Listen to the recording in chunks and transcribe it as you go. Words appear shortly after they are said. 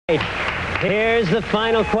Here's the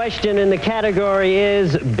final question, and the category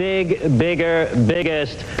is big, bigger,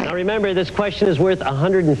 biggest. Now remember, this question is worth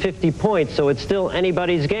 150 points, so it's still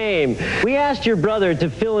anybody's game. We asked your brother to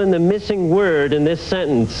fill in the missing word in this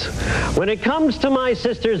sentence. When it comes to my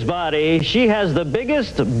sister's body, she has the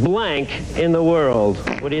biggest blank in the world.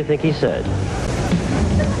 What do you think he said?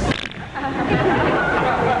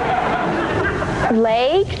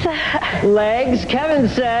 Legs? Legs. Kevin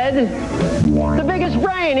said the biggest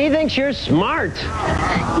brain. He thinks you're smart.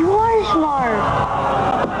 You are smart.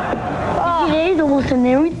 You get A's almost in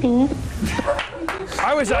everything.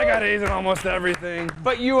 I wish I got A's in almost everything.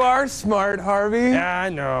 But you are smart, Harvey. Yeah, I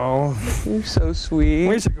know. You're so sweet.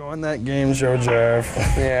 We should go on that game show, Jeff.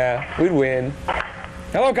 Yeah, we'd win.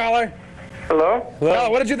 Hello, caller. Hello? Caller,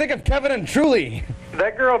 what did you think of Kevin and Truly?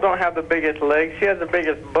 That girl don't have the biggest legs. She has the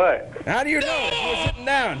biggest butt. How do you know? You were sitting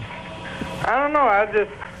down. I don't know. I just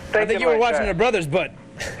I think you were watching your brother's butt.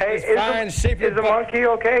 Hey, is the monkey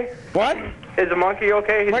okay? What? Is the monkey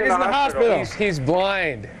okay? He's Monkey's in the hospital. He's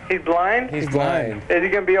blind. He's blind? He's blind. Is he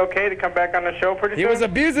going to be okay to come back on the show pretty soon? He was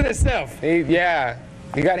abusing himself. Yeah.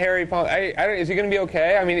 He got hairy palm. Is he going to be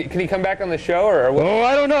okay? I mean, can he come back on the show or what? Oh,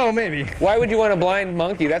 I don't know, maybe. Why would you want a blind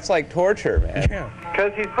monkey? That's like torture, man. Yeah.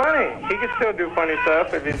 Because he's funny. He can still do funny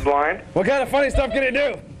stuff if he's blind. What kind of funny stuff can he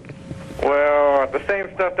do? Well, the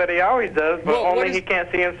same stuff that he always does, but only he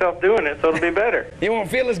can't see himself doing it, so it'll be better. He won't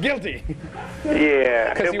feel as guilty.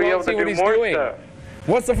 Yeah, Because he'll he be able won't to see what do he's more doing. stuff.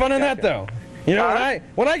 What's the fun in that, though? You know,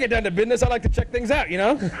 when I get down to business, I like to check things out, you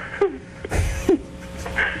know?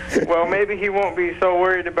 Well, maybe he won't be so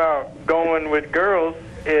worried about going with girls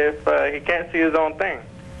if he can't see his own thing.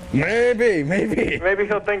 Maybe. Maybe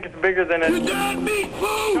he'll think it's bigger than it.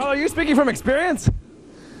 Oh, are you speaking from experience?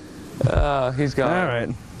 He's gone. All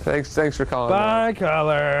right. Thanks for calling. Bye,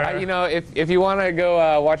 caller. You know, if you want to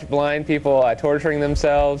go watch blind people torturing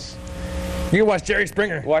themselves, you can watch Jerry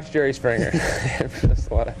Springer. Watch Jerry Springer. Just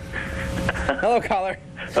a lot of... Hello, caller.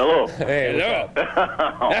 Hello. Hey, hello.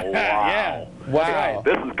 Oh, wow. Yeah. Wow.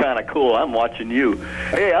 This is kind of cool. I'm watching you.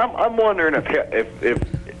 Hey, I'm wondering if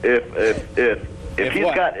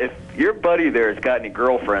your buddy there has got any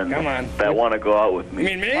girlfriends that want to go out with me. You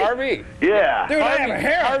mean me? Harvey. Yeah. Dude, I have a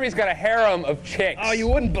harem. Harvey's got a harem of chicks. Oh, you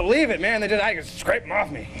wouldn't believe it, man. I can scrape them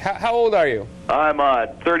off me. How old are you? I'm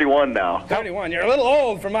 31 now. 31. You're a little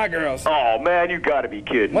old for my girls. Oh, man, you got to be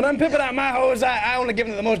kidding. When I'm pimping out my hoes, I only give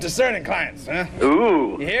them to the most discerning clients, huh?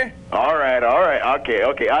 Ooh. You hear? All right. Okay.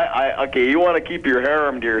 Okay, you want to keep your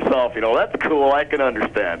harem to yourself. You know, that's cool. I can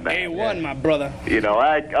understand that. A1, my brother. You know,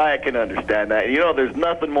 I can understand that. You know, there's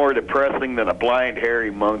nothing more depressing than a blind,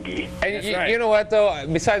 hairy monkey. And you know what, though?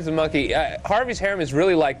 Besides the monkey, Harvey's harem is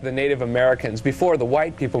really like the Native Americans before the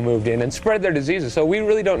white people moved in and spread their diseases. So we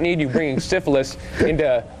really don't need you bringing syphilis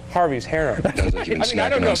into Harvey's harem. Sounds like you've been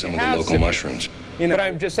snacking on some of the local mushrooms. You know, but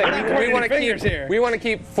I'm just saying, we want to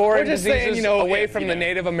keep foreign diseases away from the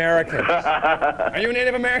Native Americans. Are you a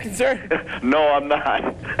Native American, sir? No, I'm not.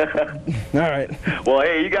 All right. Well,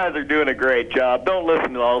 hey, you guys are doing a great job. Don't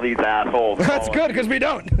listen to all these assholes. That's good, because we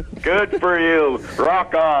don't. Good for you.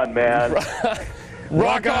 Rock on, man.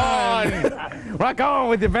 Rock on. Rock on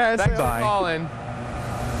with your best. Thanks for calling.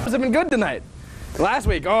 Has been good tonight. Last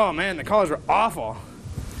week, oh man, the callers were awful.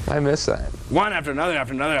 I miss that. One after another,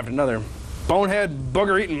 after another, after another. Bonehead,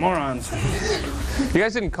 booger-eating morons. You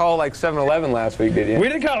guys didn't call like 7-Eleven last week, did you? We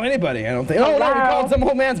didn't call anybody, I don't think. Oh, no, we called some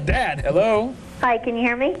old man's dad. Hello? Hi, can you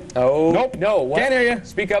hear me? Oh. Nope. No. What? Can't hear you.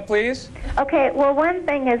 Speak up, please. Okay, well, one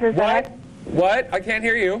thing is that... What? I can't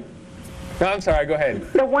hear you. No, I'm sorry. Go ahead.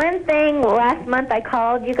 The one thing last month I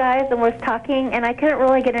called you guys and was talking, and I couldn't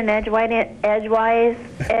really get an edgewise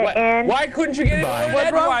in. Why couldn't you get it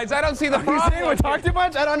edgewise? I don't see the problem. Are you saying we talk too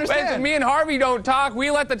much? I don't understand. Wait, me and Harvey don't talk. We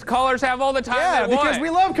let the callers have all the time they want. because we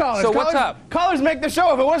love callers. So what's up? Callers make the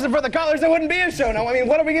show. If it wasn't for the callers, there wouldn't be a show. Now, I mean,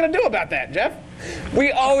 what are we going to do about that, Jeff?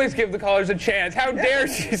 We always give the callers a chance. How dare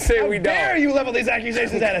she say we don't? How dare you level these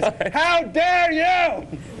accusations at us? How dare you?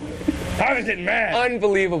 I was getting mad.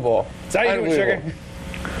 Unbelievable. So how you doing, sugar?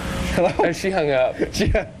 Hello? And she hung up.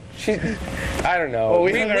 She, I don't know. well,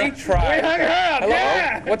 we tried. We hung her up, Hello?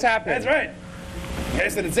 yeah. What's happening? That's right. I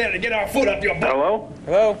said it's to get our foot up your butt. Hello?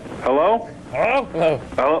 Hello? Hello? Hello? Hello?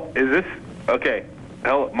 Hello? Is this... Okay.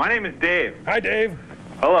 Hello? My name is Dave. Hi, Dave.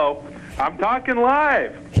 Hello? I'm talking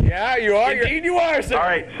live. Yeah, you are. Indeed you are, sir. All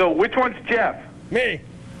right, so which one's Jeff? Me.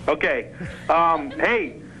 Okay.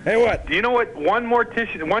 Hey, what? Do you know what one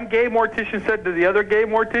gay mortician said to the other gay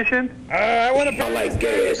mortician? I want to put him on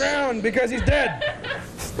the ground because he's dead.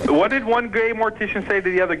 What did one gay mortician say to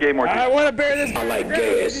the other gay mortician? I want to bury this like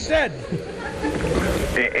gas. He's dead.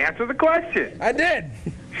 Answer the question. I did.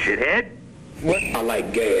 Shithead. What? I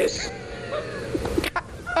like gas.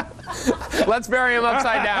 Let's bury him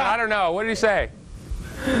upside down. I don't know. What did he say?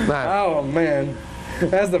 Man, Oh, man.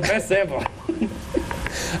 That's the best sample.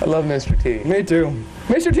 I love Mr. T. Me too.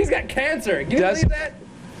 Mr. T's got cancer. Can you Does- believe that?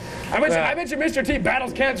 I bet you Mr. T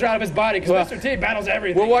battles cancer out of his body because Mr. T battles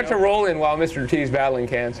everything. We'll watch you a know? roll-in while Mr. T's battling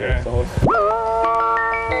cancer. Yeah. So-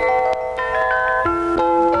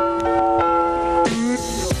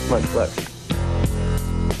 Look.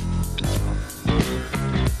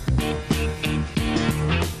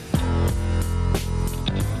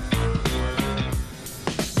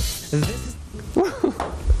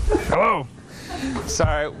 Hello.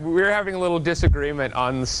 Sorry, we were having a little disagreement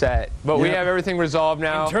on the set, but we Yeah. have everything resolved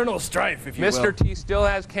now. Internal strife, if you will. Mr. T still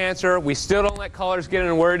has cancer. We still don't let callers get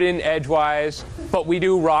a word in edgewise, but we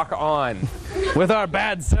do rock on With our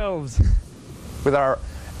bad selves. with our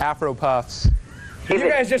Afro puffs. You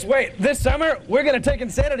guys just wait. This summer, we're going to take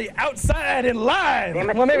Insanity outside and live. Damn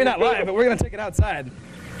it. Well, maybe not David. live, but we're going to take it outside.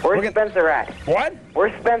 Where's Spencer at? What?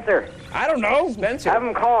 Where's Spencer? I don't know. Spencer. Have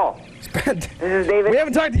him call. This is David. We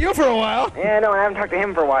haven't talked to you for a while. Yeah, no, I haven't talked to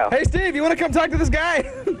him for a while. Hey, Steve, you want to come talk to this guy?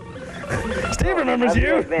 Steve remembers How's you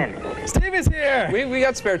you. guys been? Steve is here. We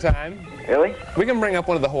got spare time. Really? We can bring up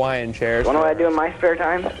one of the Hawaiian chairs. You know what I do in my spare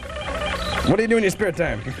time? What do you do in your spare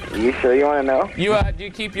time? You sure you want to know? You do you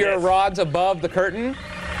keep your rods above the curtain?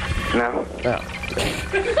 No. No.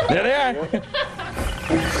 There they are.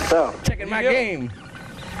 So, Checking my You do? game.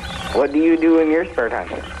 what do you do in your spare time?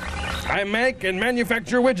 I make and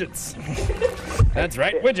manufacture widgets. That's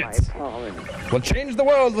right, widgets. We'll change the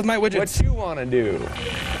world with my widgets. What you want to do?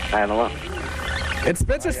 I don't know. It's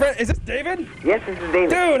Spencer's friend. Is this David? Yes, this is David.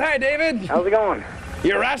 Dude, hi, David. How's it going?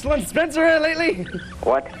 You wrestling Spencer lately?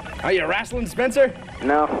 What? Are you wrestling Spencer?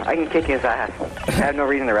 No, I can kick his ass. I have no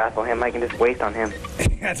reason to wrestle him. I can just waste on him.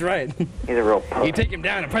 That's right. He's a real You puss. take him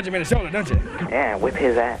down and punch him in the shoulder, don't you? Yeah, whip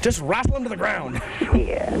his ass. Just wrestle him to the ground.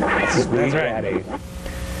 Yeah. That's right. Daddy.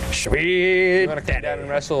 Sweet You want to come down daddy. and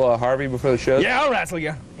wrestle Harvey before the show? Yeah, I'll wrestle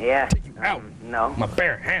you. Yeah. Out. No. My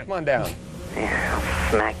bare hand. Come on down. Yeah,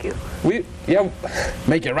 I'll smack you. Yeah.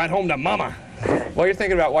 Make it right home to mama. While you're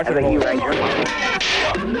thinking about watching I think you roll. right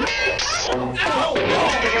here.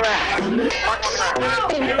 Kick your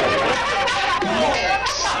ass.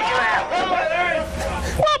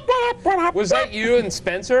 Was that you and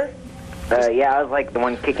Spencer? Yeah, I was like the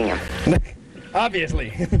one kicking him.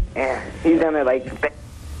 Obviously. Yeah, he's down there like.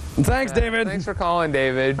 Thanks, David. Thanks for calling,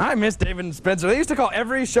 David. I miss David and Spencer. They used to call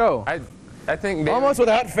every show. I think David, Almost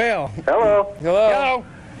without fail. Hello. Hello. Hello.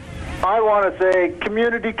 I want to say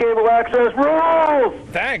community cable access rules.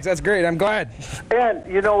 Thanks, that's great. I'm glad. And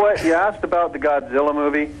you know what? You asked about the Godzilla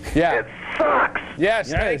movie. Yeah. It sucks. Yes.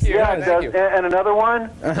 Yes. Thank you. Yeah, it Thank does. you. And another one,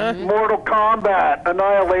 Mortal Kombat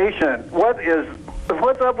Annihilation.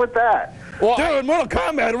 What's up with that? Well, Dude, Mortal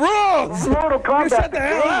Kombat rules! Mortal Kombat shut the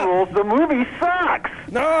hell up. rules. The movie sucks.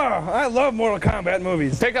 No, I love Mortal Kombat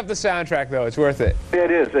movies. pick up the soundtrack though. It's worth it. It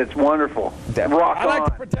is. It's wonderful. Definitely. Rock I like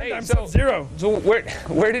to on. pretend Hey, I'm so- Sub-Zero. So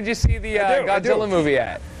where did you see the I do. Godzilla movie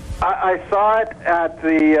at? I saw it at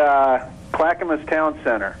the Clackamas Town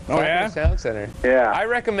Center. Oh, yeah? Sound Center. Yeah. I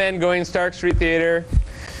recommend going to Stark Street Theater.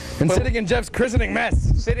 And sitting in Jeff's christening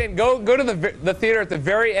mess. Sit in. Go to the theater at the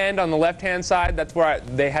very end on the left-hand side. That's where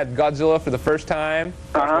they had Godzilla for the first time.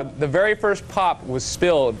 Uh-huh. The very first pop was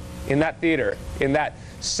spilled in that theater, in that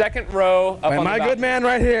second row up By on my the good man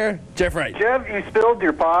right here, Jeff Wright. Jeff, you spilled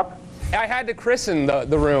your pop. I had to christen the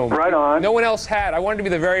room. Right on. No one else had. I wanted to be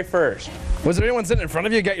the very first. Was there anyone sitting in front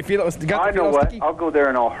of you? Got your feet got the I feet know all what. sticky? I'll go there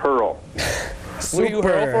and I'll hurl. Will you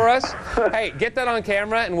hurl Super. for us? Hey, get that on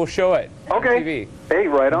camera and we'll show it on Okay. TV. Hey,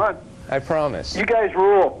 right on. I promise. You guys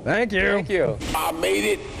rule. Thank you. Thank you. I made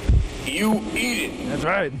it. You eat it. That's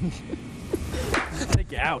right.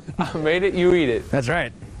 Take you out. I made it, you eat it. That's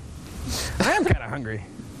right. I am kind of hungry.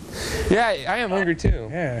 Yeah, I am hungry too.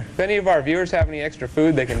 Yeah. If any of our viewers have any extra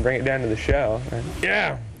food, they can bring it down to the show.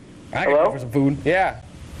 Yeah. I can Hello? go for some food. Yeah.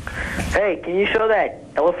 Hey, can you show that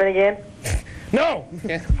elephant again? No.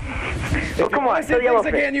 Yeah. Oh, come on, I show see the things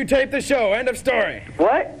elephant. again, you tape the show. End of story.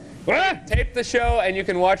 What? What? Tape the show and you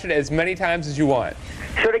can watch it as many times as you want.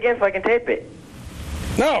 Show it again so I can tape it.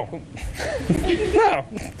 No. No.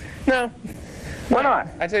 No. Why not?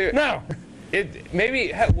 I tell you, No.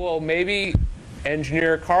 maybe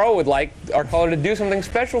engineer Carl would like our caller to do something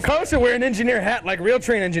special. Carl should wear an engineer hat like real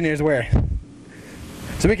train engineers wear.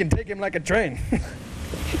 So we can take him like a train.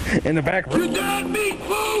 In the back room. Dead meat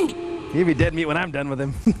food. He'll be dead meat when I'm done with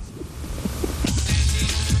him.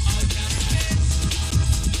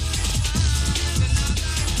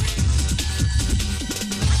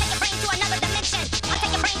 I'll take your brain to another dimension. I'll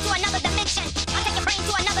take your brain to another dimension. I'll take your brain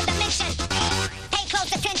to another dimension.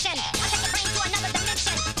 attention. I'll take your brain to another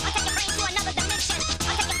dimension. I'll take your brain to another dimension.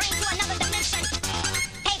 I'll take your brain to another dimension.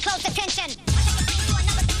 Pay close attention. I'll take your brain to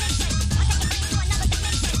another dimension. I'll take your brain to another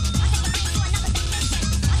dimension. I'll take your brain to another dimension.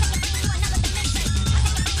 I'll take your brain to another dimension. I'll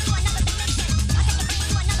take your brain to another dimension. I'll take your brain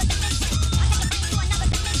to another dimension. I'll take your brain to another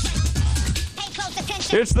dimension. Pay close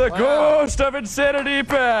attention. It's the Ghost of Insanity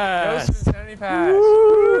Pass. Ghost of Insanity Pass.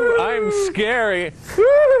 Woo, I'm scary.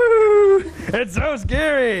 Woo! It's so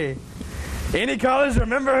scary. Any callers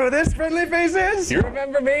remember who this friendly face is? You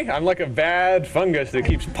remember me? I'm like a bad fungus that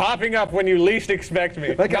keeps popping up when you least expect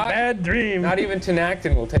me. Like a bad dream. Not even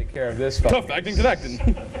Tinactin will take care of this. Tough acting Tinactin.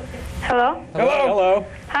 Hello? Hello. Hello.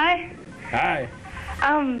 Hi. Hi.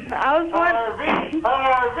 I was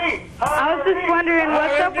just wondering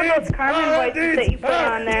what's up with those Carmen voices that you put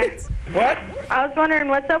on there. What? I was wondering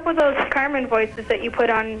what's up with those Carmen voices that you put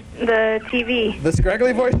on the TV. The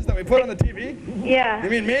scraggly voices that we put on the TV? Yeah. You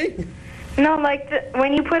mean me? No, like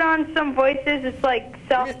when you put on some voices, it's like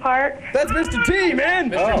South Park. That's Mr. T, man.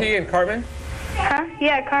 Mr. T and Carmen? Huh?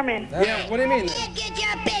 Yeah, Carmen. Yeah, what do you mean? Get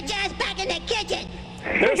your bitch ass back in the kitchen.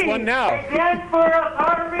 There's one now. Dance for us,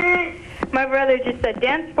 Harvey! My brother just said,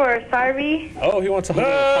 dance for us, Harvey. Oh, he wants a little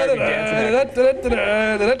Harvey dance.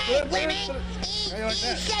 Hey, women,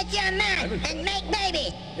 shut your mouth and make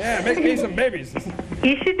baby. Yeah, make me some babies.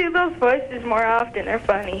 You should do those voices more often. They're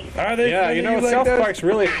funny. Are they Yeah, funny? you know what? like South those? Park's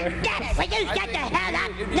really. Damn it, will you shut the hell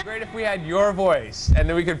up? It'd be great if we had your voice, and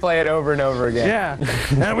then we could play it over and over again. Yeah,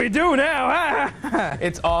 and we do now.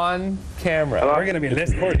 It's on camera. We're going to be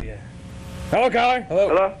listening to you. Hello, caller.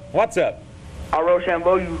 Hello? What's up? I'll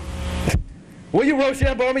Rochambeau you. Will you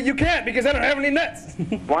Rochambeau me? You can't because I don't have any nuts.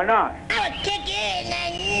 Why not? I will kick you in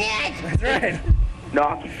the nuts. That's right. No,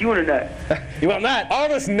 I'll kick you in the nut. You will not. All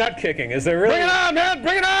this nut kicking. Is there really Bring it on, man.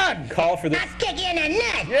 Bring it on. call for this? I'll kick you in the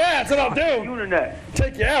nuts. Yeah, that's what I'll You do. in the nut.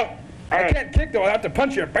 Take you out. I Hey. can't kick though. I'll have to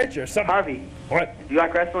punch you or bite you or something. Harvey, What? you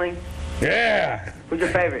like wrestling? Yeah. Who's your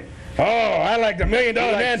favorite? Oh, I like the $1 Million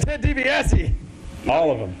Man, Ted DiBiase.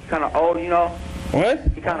 All of them. Kind of old, you know? What?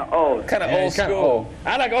 He kind of old. Kind of Yeah, old he's kinda school. old.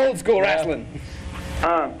 I like old school wrestling.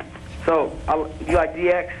 So, you like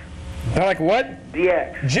DX? I like what?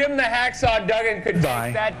 DX. Jim the Hacksaw Duggan could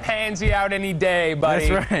take that pansy out any day, buddy.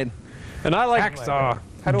 That's right. And I like Hacksaw.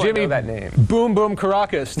 How do I Jimmy know that name? Boom Boom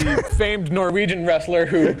Caracas, the famed Norwegian wrestler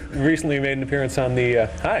who recently made an appearance on the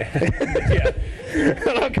hi. Yeah.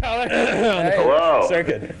 Hello, caller. Hello.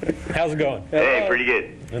 Circuit. How's it going? Hey, pretty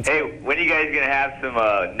good. Hey, when are you guys going to have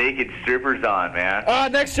some naked strippers on,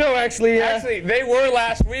 man? Next show, actually. Actually, they were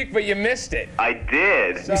last week, but you missed it. I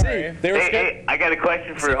did. Sorry. They were Hey, scared. hey, I got a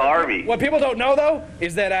question for Harvey. What people don't know, though,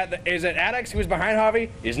 is that Addix, who's behind Harvey,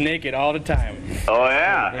 is naked all the time. Oh,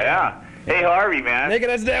 yeah. Hey, Harvey, man. Naked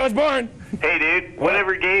as the day I was born. Hey, dude,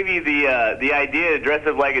 whatever gave you the idea to dress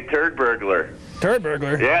up like a turd burglar? Turd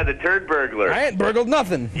burglar. Yeah, the turd burglar. I ain't burgled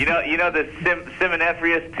nothing. You know the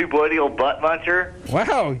Seminiferous tuboidal butt muncher?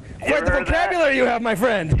 Wow. Quite ever the heard of that? vocabulary you have, my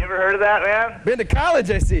friend. You ever heard of that, man? Been to college,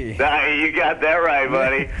 I see. Nah, you got that right,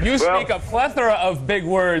 buddy. You Well, speak a plethora of big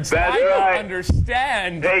words that That's I don't right.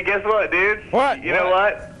 understand. Hey, guess what, dude? What? You know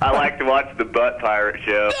what? I like to watch the Butt Pirate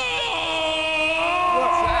Show.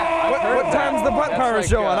 What time's the Butt That's Pirate like,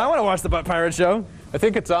 Show on? I want to watch the Butt Pirate Show. I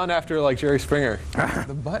think it's on after like Jerry Springer.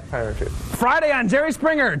 The butt pirate. Friday on Jerry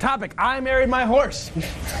Springer. Topic, I married my horse.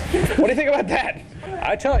 What do you think about that?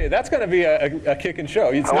 I tell you, that's going to be a kicking show.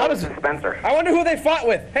 It's I not want as Spencer. I wonder who they fought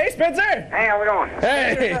with. Hey, Spencer. Hey, how's it going?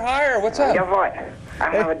 Hey. For hire, what's up? Guess what? I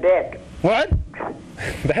have a dick. What?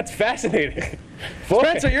 that's fascinating.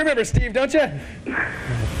 Spencer, you remember Steve, don't you?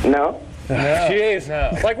 No. Jeez.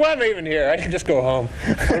 Like, why am I even here? I should just go home.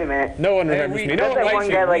 Wait a minute. No one remembers me. No That's one that likes one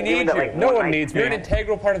guy you. like We you need that you. like No one one night- needs You're an me.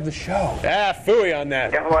 integral part of the show. Ah, phooey on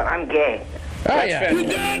that. Guess what? I'm gay. Oh, yeah.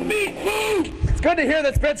 Fantastic. It's good to hear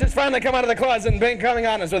that Spencer's finally come out of the closet and been coming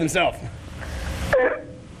honest with himself.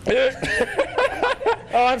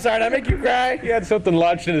 Oh, I'm sorry. Did I make you cry? He had something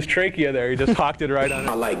lodged in his trachea there. He just hawked it right on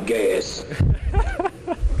I it. like gas.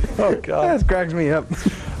 Oh, God. That cracks me up.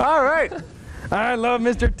 All right. I love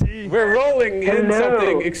Mr. T. We're rolling in Hello.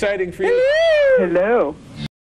 something exciting for you. Hello.